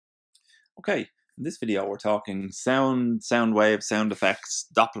Okay, in this video we're talking sound waves, sound effects,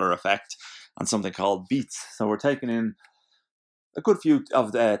 Doppler effect, and something called beats. So we're taking in a good few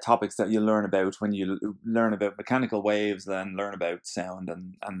of the topics that you learn about when you learn about mechanical waves, then learn about sound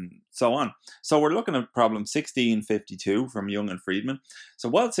and so on. So we're looking at problem 1652 from Young and Freedman. So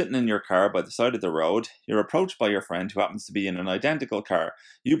while sitting in your car by the side of the road, you're approached by your friend who happens to be in an identical car.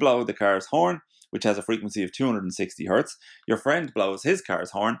 You blow the car's horn, which has a frequency of 260 hertz. Your friend blows his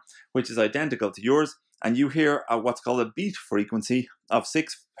car's horn, which is identical to yours, and you hear what's called a beat frequency of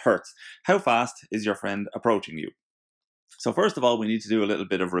 6 hertz. How fast is your friend approaching you? So first of all, we need to do a little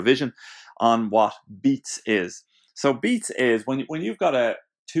bit of revision on what beats is. So beats is when you've got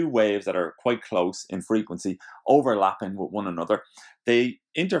two waves that are quite close in frequency, overlapping with one another. They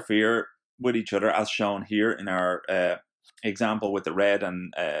interfere with each other, as shown here in our example with the red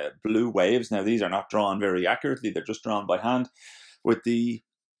and blue waves. Now, these are not drawn very accurately. They're just drawn by hand with the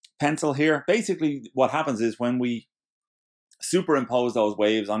pencil here. Basically, what happens is when we superimpose those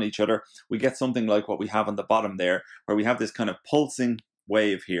waves on each other, we get something like what we have on the bottom there, where we have this kind of pulsing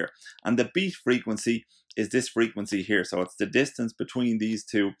wave here. And the beat frequency is this frequency here. So it's the distance between these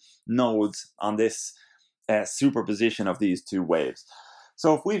two nodes on this superposition of these two waves.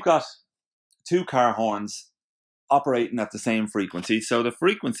 So if we've got two car horns operating at the same frequency, so the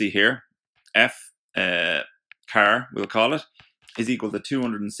frequency here, F car, we'll call it, is equal to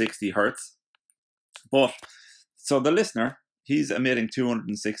 260 hertz. But so the listener, he's emitting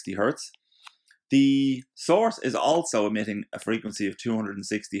 260 hertz. The source is also emitting a frequency of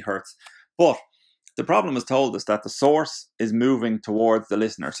 260 hertz. But the problem has told us that the source is moving towards the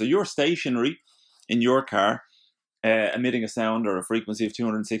listener. So you're stationary in your car, emitting a sound or a frequency of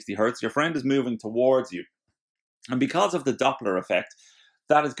 260 hertz. Your friend is moving towards you. And because of the Doppler effect,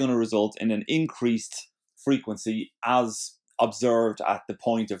 that is going to result in an increased frequency as observed at the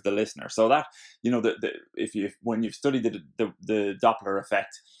point of the listener. So that, you know, when you've studied the Doppler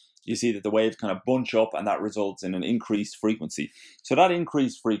effect, you see that the waves kind of bunch up and that results in an increased frequency. So that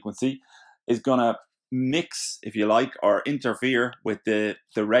increased frequency is going to mix, if you like, or interfere with the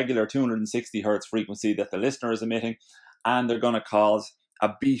regular 260 hertz frequency that the listener is emitting, and they're going to cause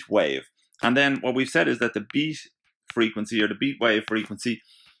a beat wave. And then what we've said is that the beat frequency or the beat wave frequency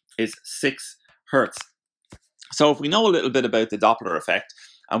is 6 hertz. So if we know a little bit about the Doppler effect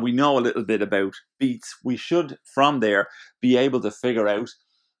and we know a little bit about beats, we should from there be able to figure out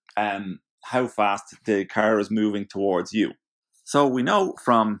how fast the car is moving towards you. So we know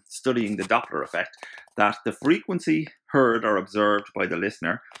from studying the Doppler effect that the frequency heard or observed by the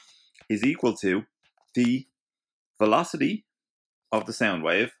listener is equal to the velocity of the sound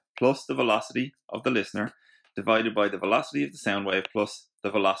wave plus the velocity of the listener divided by the velocity of the sound wave plus the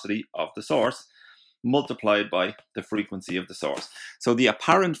velocity of the source multiplied by the frequency of the source. So the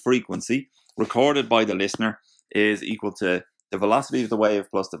apparent frequency recorded by the listener is equal to the velocity of the wave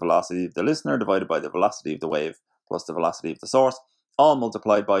plus the velocity of the listener divided by the velocity of the wave plus the velocity of the source, all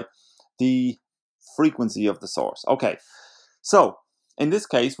multiplied by the frequency of the source. Okay, so in this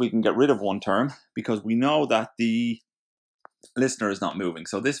case, we can get rid of one term because we know that the listener is not moving.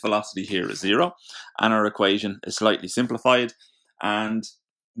 So this velocity here is 0, and our equation is slightly simplified. And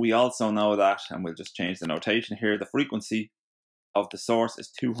we also know that, and we'll just change the notation here, the frequency of the source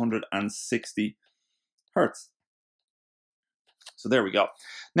is 260 hertz. So there we go.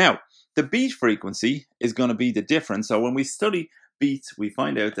 Now, the beat frequency is going to be the difference. So when we study beats, we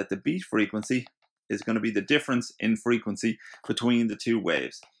find out that the beat frequency is going to be the difference in frequency between the two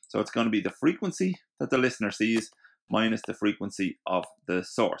waves. So it's going to be the frequency that the listener sees minus the frequency of the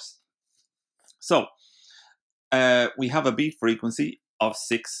source. So we have a beat frequency of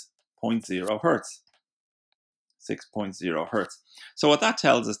 6.0 hertz. 6.0 hertz. So what that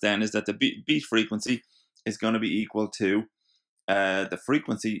tells us then is that the beat frequency is going to be equal to the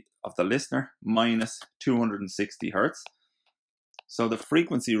frequency of the listener minus 260 hertz. So the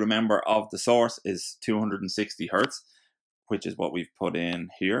frequency, remember, of the source is 260 hertz, which is what we've put in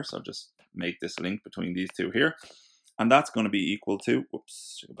here. So just make this link between these two here. And that's going to be equal to,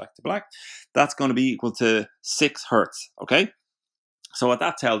 whoops, should go back to black. That's going to be equal to 6 hertz, okay? So what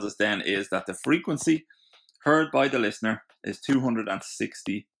that tells us then is that the frequency heard by the listener is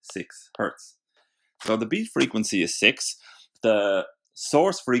 266 hertz. So the beat frequency is 6. The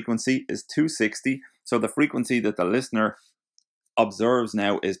source frequency is 260. So the frequency that the listener observes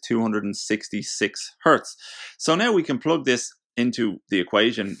now is 266 hertz. So now we can plug this into the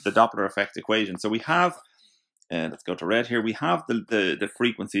equation, the Doppler effect equation. So we have, let's go to red here, we have the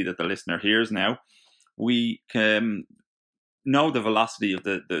frequency that the listener hears now. We can know the velocity of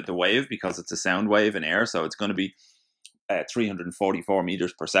the wave because it's a sound wave in air, so it's going to be 344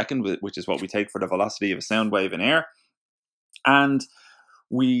 meters per second, which is what we take for the velocity of a sound wave in air. And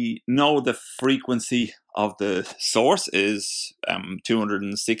we know the frequency of the source is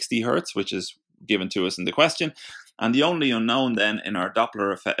 260 hertz, which is given to us in the question. And the only unknown then in our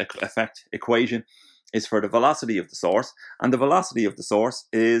Doppler effect equation is for the velocity of the source. And the velocity of the source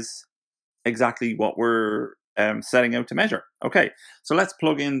is exactly what we're setting out to measure. Okay, so let's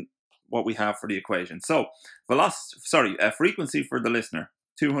plug in what we have for the equation. So frequency for the listener,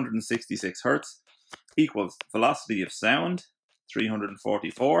 266 hertz, equals velocity of sound,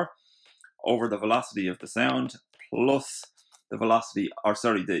 344, over the velocity of the sound plus the velocity,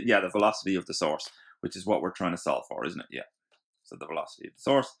 the velocity of the source, which is what we're trying to solve for, isn't it? Yeah. So the velocity of the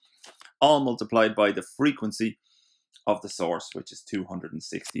source, all multiplied by the frequency of the source, which is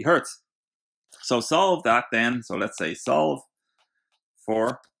 260 hertz. So solve that then. So let's say solve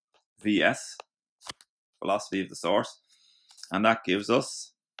for Vs, velocity of the source, and that gives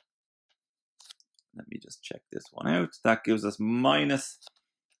us, let me just check this one out, that gives us minus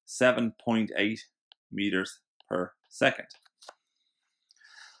 7.8 meters per second.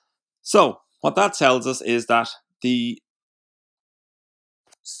 So what that tells us is that the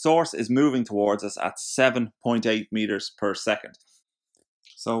source is moving towards us at 7.8 meters per second.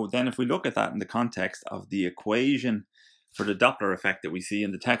 So then if we look at that in the context of the equation for the Doppler effect that we see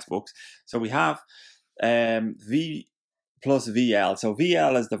in the textbooks, so we have V plus VL. So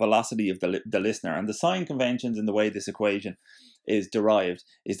VL is the velocity of the listener, and the sign conventions in the way this equation is derived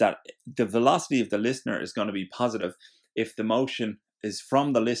is that the velocity of the listener is going to be positive if the motion is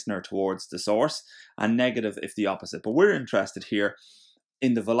from the listener towards the source, and negative if the opposite. But we're interested here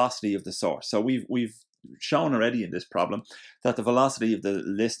in the velocity of the source. So we've shown already in this problem that the velocity of the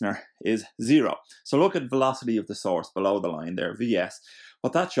listener is 0. So look at velocity of the source below the line there, Vs.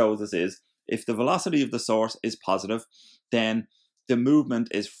 What that shows us is if the velocity of the source is positive, then the movement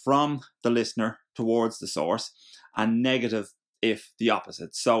is from the listener towards the source, and negative if the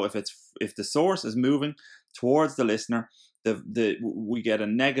opposite. So if the source is moving towards the listener, we get a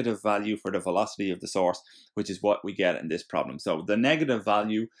negative value for the velocity of the source, which is what we get in this problem. So the negative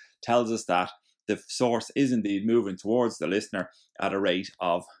value tells us that the source is indeed moving towards the listener at a rate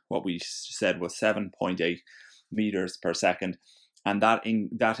of what we said was 7.8 meters per second, and that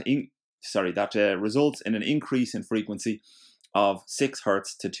results in an increase in frequency of 6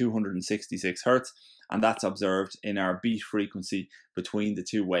 hertz to 266 hertz, and that's observed in our beat frequency between the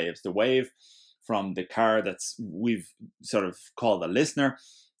two waves. The wave from the car we've sort of called the listener,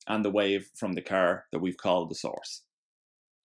 and the wave from the car that we've called the source.